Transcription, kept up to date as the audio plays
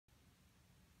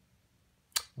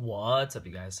What's up,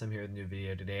 you guys? I'm here with a new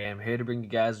video today. I'm here to bring you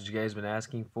guys what you guys have been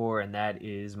asking for, and that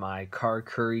is my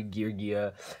Karakuri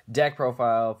Geargia deck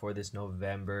profile for this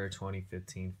November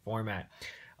 2015 format.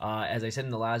 As I said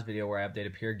in the last video where I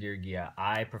updated pure Geargia,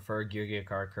 I prefer Geargia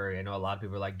Karakuri. I know a lot of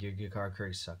people are like Geargia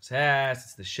Karakuri sucks ass,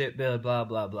 it's the shit build, blah,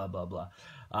 blah, blah, blah, blah.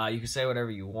 You can say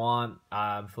whatever you want.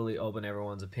 I'm fully open to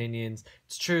everyone's opinions.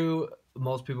 It's true.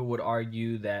 Most people would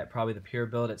argue that probably the pure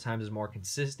build at times is more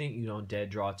consistent. You don't dead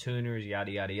draw tuners,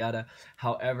 yada yada yada.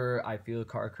 However, I feel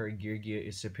Karakuri Geargia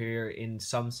is superior in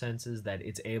some senses, that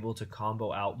it's able to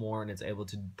combo out more and it's able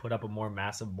to put up a more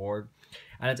massive board,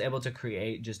 and it's able to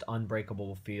create just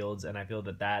unbreakable fields. And I feel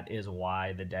that that is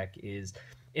why the deck is,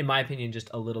 in my opinion, just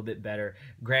a little bit better.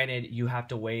 Granted, you have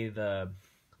to weigh the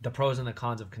pros and the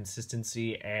cons of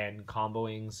consistency and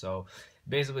comboing, so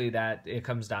basically that it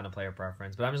comes down to player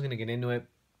preference. But I'm just going to get into it.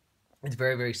 It's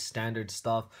very, very standard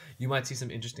stuff. You might see some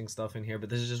interesting stuff in here, but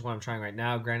this is just what I'm trying right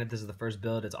now. Granted, this is the first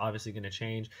build. It's obviously going to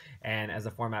change, and as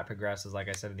the format progresses, like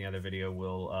I said in the other video,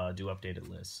 we'll do updated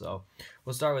lists. So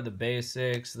we'll start with the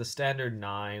basics. The standard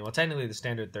 9, well, technically the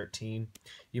standard 13.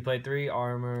 You play 3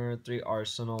 armor, 3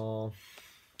 arsenal.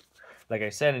 Like I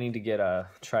said, I need to get a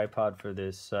tripod for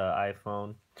this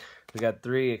iPhone. We got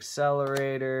 3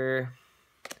 accelerator.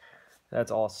 That's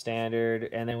all standard.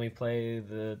 And then we play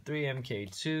the 3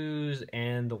 MK2s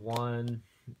and the 1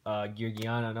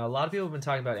 Geargiana. Now, a lot of people have been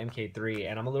talking about MK3,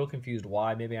 and I'm a little confused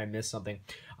why. Maybe I missed something.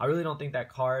 I really don't think that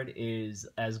card is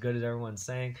as good as everyone's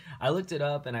saying. I looked it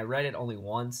up, and I read it only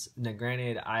once. Now,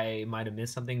 granted, I might have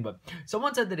missed something, but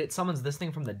someone said that it summons this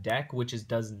thing from the deck, which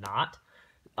does not.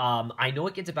 I know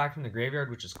it gets it back from the graveyard,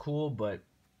 which is cool, but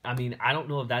I mean, I don't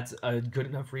know if that's a good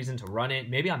enough reason to run it.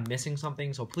 Maybe I'm missing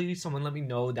something, so please, someone let me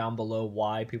know down below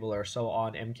why people are so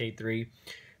on MK3,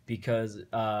 because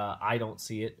I don't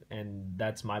see it, and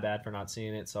that's my bad for not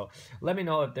seeing it. So let me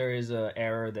know if there is an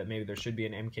error that maybe there should be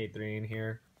an MK3 in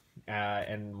here,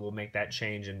 and we'll make that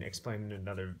change and explain in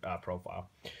another profile.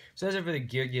 So that's it for the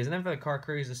Geargias. And then for the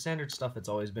Karakuris, the standard stuff that's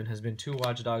always been has been 2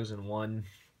 Watchdogs and 1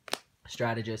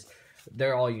 Strategist.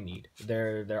 They're all you need.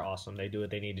 They're awesome. They do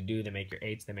what they need to do. They make your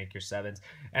 8s, they make your 7s.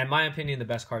 And in my opinion, the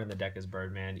best card in the deck is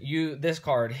Birdman. This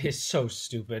card is so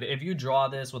stupid. If you draw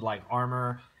this with like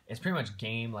armor, it's pretty much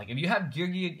game. Like if you have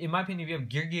Geargia, in my opinion, if you have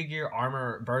Geargia gear,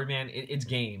 armor, Birdman, it's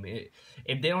game.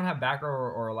 If they don't have back row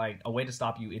or like a way to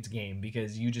stop you, it's game,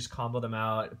 because you just combo them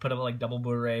out, put up like double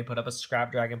boomerang, put up a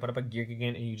scrap dragon, put up a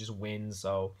Geargia, and you just win.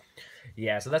 So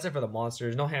yeah, so that's it for the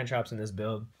monsters. No hand traps in this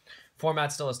build.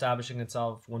 Format's still establishing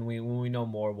itself. When we know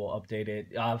more, we'll update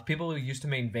it. People who used to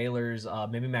main Veilers,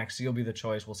 maybe Maxi will be the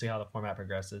choice. We'll see how the format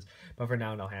progresses. But for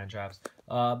now, no hand traps.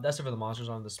 That's it for the monsters.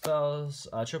 On the spells.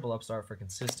 Triple Upstart for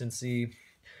consistency.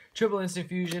 Triple Instant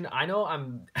Fusion. I know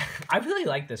I really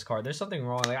like this card. There's something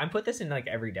wrong. Like I put this in like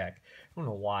every deck. I don't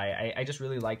know why. I just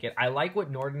really like it. I like what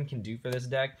Norden can do for this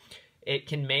deck. It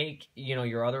can make,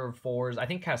 your other 4s. I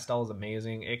think Castell is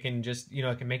amazing. It can just,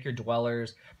 it can make your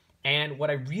Dwellers. And what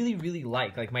I really, really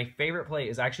like my favorite play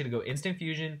is actually to go Instant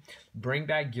Fusion, bring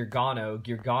back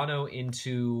Geargano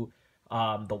into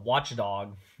the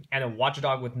Watchdog, and a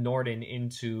Watchdog with Norden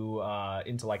into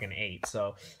like an 8.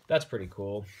 So that's pretty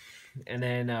cool. And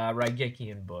then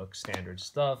Raigekian book, standard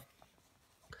stuff.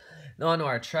 Now on to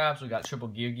our traps. We got triple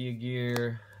Geargia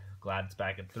gear. Glad it's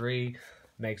back at 3.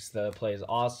 Makes the plays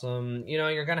awesome.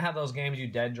 You're gonna have those games you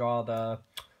dead draw the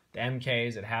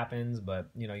MKs, it happens, but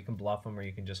you can bluff them, or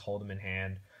you can just hold them in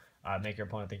hand, make your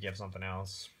opponent think you have something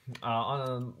else.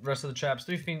 On the rest of the traps,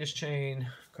 3 Fiendish Chain,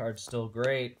 card's still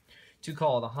great. 2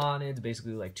 Call of the Haunted,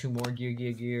 basically like 2 more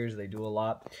Geargia gears. They do a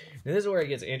lot. Now, this is where it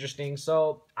gets interesting.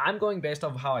 So I'm going based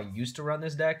off of how I used to run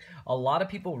this deck. A lot of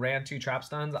people ran 2 trap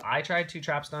stuns. I tried 2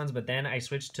 trap stuns, but then I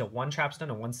switched to 1 trap stun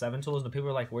and 1 7 tools. And people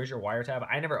were like, "Where's your wiretap?"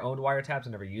 I never owned wiretaps. I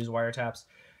never used wiretaps.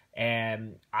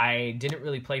 And I didn't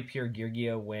really play pure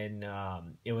Geargia when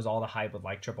it was all the hype with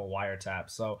like triple wiretap.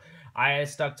 So I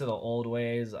stuck to the old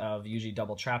ways of usually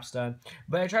double trap stun.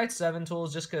 But I tried 7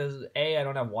 tools just because A, I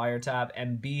don't have wiretap,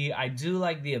 and B, I do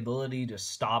like the ability to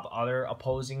stop other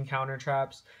opposing counter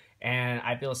traps. And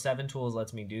I feel 7 tools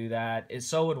lets me do that.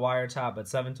 So would wiretap, but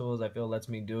 7 tools I feel lets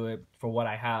me do it for what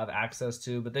I have access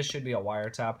to. But this should be a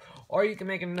wiretap, or you can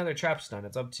make it another trap stun.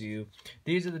 It's up to you.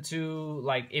 These are the 2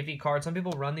 like iffy cards. Some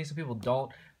people run these, some people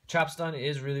don't. Trap stun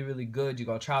is really, really good. You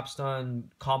go trap stun,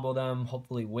 combo them,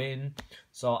 hopefully win.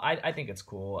 So I think it's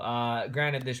cool.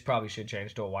 Granted, this probably should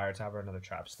change to a wiretap or another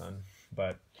trap stun,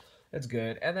 but it's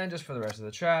good. And then just for the rest of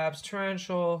the traps,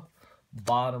 torrential,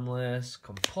 bottomless,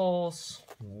 compulse,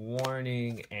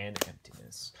 warning, and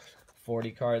emptiness.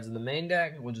 40 cards in the main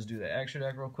deck. We'll just do the extra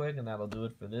deck real quick, and that'll do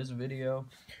it for this video.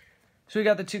 So we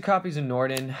got the 2 copies of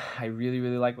Norden. I really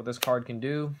like what this card can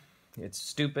do. It's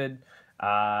stupid.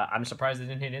 I'm surprised it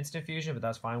didn't hit instant fusion, but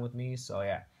that's fine with me. So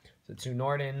yeah, so 2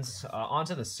 Nordens.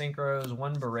 Onto the synchros.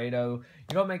 1 Barredo.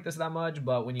 You don't make this that much,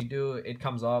 but when you do, it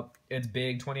comes up. It's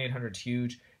big. 2800 is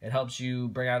huge. It helps you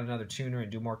bring out another tuner and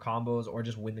do more combos, or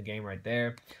just win the game right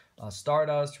there.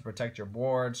 Stardust to protect your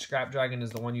board. Scrap Dragon is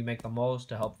the one you make the most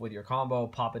to help with your combo.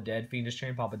 Pop a dead Fiendish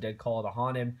Chain, pop a dead Call of the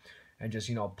Haunted, and just,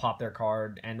 you know, pop their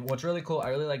card. And what's really cool, I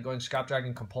really like going Scrap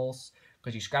Dragon Compulse,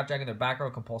 because you Scrap Dragon their back row,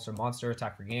 Compulse their monster,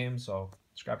 attack for game, so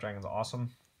Scrap Dragon's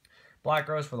awesome. Black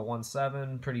Rose for the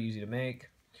 1/7, pretty easy to make.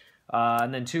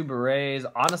 And then 2 Berets.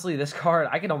 Honestly, this card,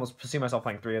 I can almost see myself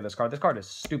playing 3 of this card. This card is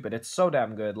stupid. It's so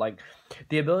damn good. Like,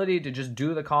 the ability to just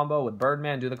do the combo with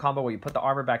Birdman, do the combo where you put the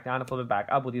armor back down and flip it back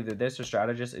up with either this or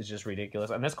Strategist is just ridiculous.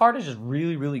 And this card is just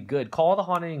really good. Call the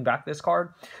Haunting back this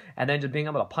card, and then just being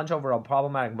able to punch over a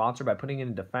problematic monster by putting it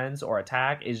in defense or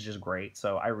attack is just great.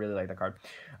 So I really like the card.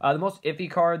 The most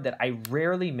iffy card that I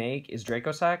rarely make is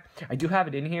Dracosac. I do have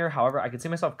it in here. However, I could see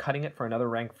myself cutting it for another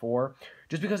rank 4.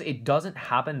 Just because it doesn't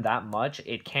happen that much.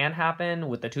 It can happen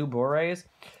with the 2 Borés,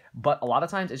 but a lot of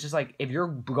times it's just like, if you're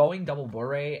going double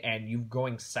Boré and you're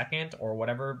going second or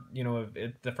whatever, you know,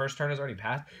 if the first turn has already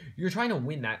passed, you're trying to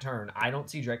win that turn. I don't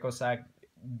see Dracosac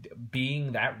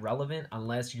being that relevant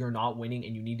unless you're not winning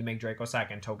and you need to make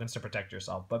Dracosac and tokens to protect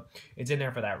yourself, but it's in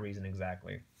there for that reason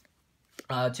exactly.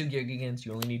 2 Geargians,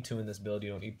 you only need 2 in this build, you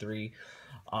don't need 3.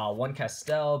 1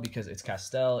 Castel, because it's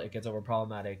Castel, it gets over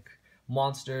problematic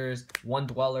monsters. 1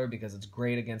 Dweller, because it's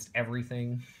great against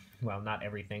everything. Well, not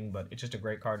everything, but it's just a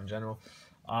great card in general.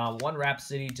 1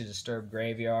 Rhapsody to disturb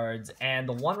graveyards. And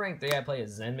the 1 rank 3 I play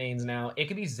is Zen Mains now. It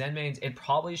could be Zen Mains. It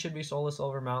probably should be Soulless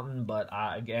Silver Mountain, but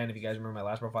again, if you guys remember my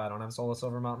last profile, I don't have Soulless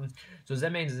Silver Mountain. So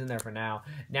Zen Mains is in there for now.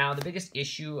 Now, the biggest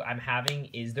issue I'm having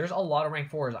is there's a lot of rank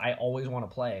 4s I always want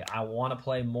to play. I want to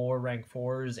play more rank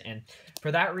 4s, and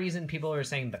for that reason, people are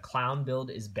saying the Clown build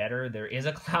is better. There is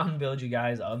a Clown build, you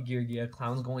guys, of Geargia.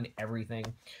 Clown's going to everything.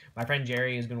 My friend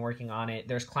Jerry has been working on it.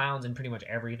 There's Clowns in pretty much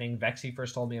everything. Vexy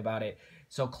first told me about it.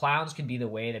 So Clowns can be the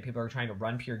way that people are trying to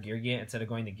run pure Geargia instead of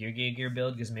going the Geargia gear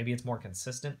build, because maybe it's more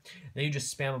consistent. Then you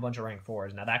just spam a bunch of rank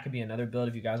 4s. Now that could be another build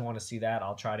if you guys want to see that.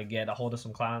 I'll try to get a hold of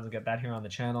some Clowns and get that here on the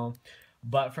channel.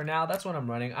 But for now, that's what I'm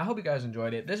running. I hope you guys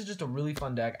enjoyed it. This is just a really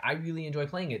fun deck. I really enjoy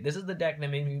playing it. This is the deck that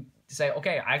made me say,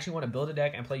 okay, I actually want to build a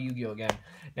deck and play Yu-Gi-Oh! Again.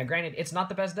 Now, granted, it's not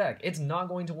the best deck. It's not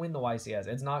going to win the YCS.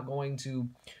 It's not going to,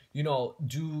 you know,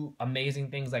 do amazing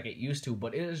things like it used to,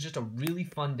 but it is just a really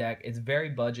fun deck. It's very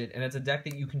budget, and it's a deck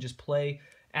that you can just play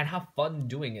and have fun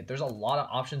doing it. There's a lot of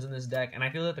options in this deck, and I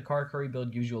feel that the Karakuri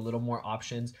build gives you a little more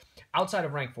options outside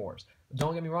of rank 4s.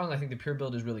 Don't get me wrong, I think the pure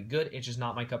build is really good. It's just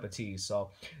not my cup of tea.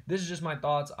 So this is just my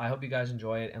thoughts. I hope you guys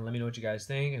enjoy it, and let me know what you guys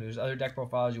think. And if there's other deck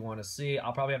profiles you want to see,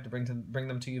 I'll probably have to bring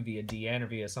them to you via DN or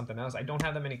via something else. I don't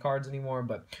have that many cards anymore,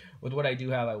 but with what I do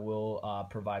have, I will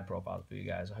provide profiles for you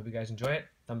guys. I hope you guys enjoy it.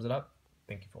 Thumbs it up.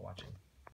 Thank you for watching.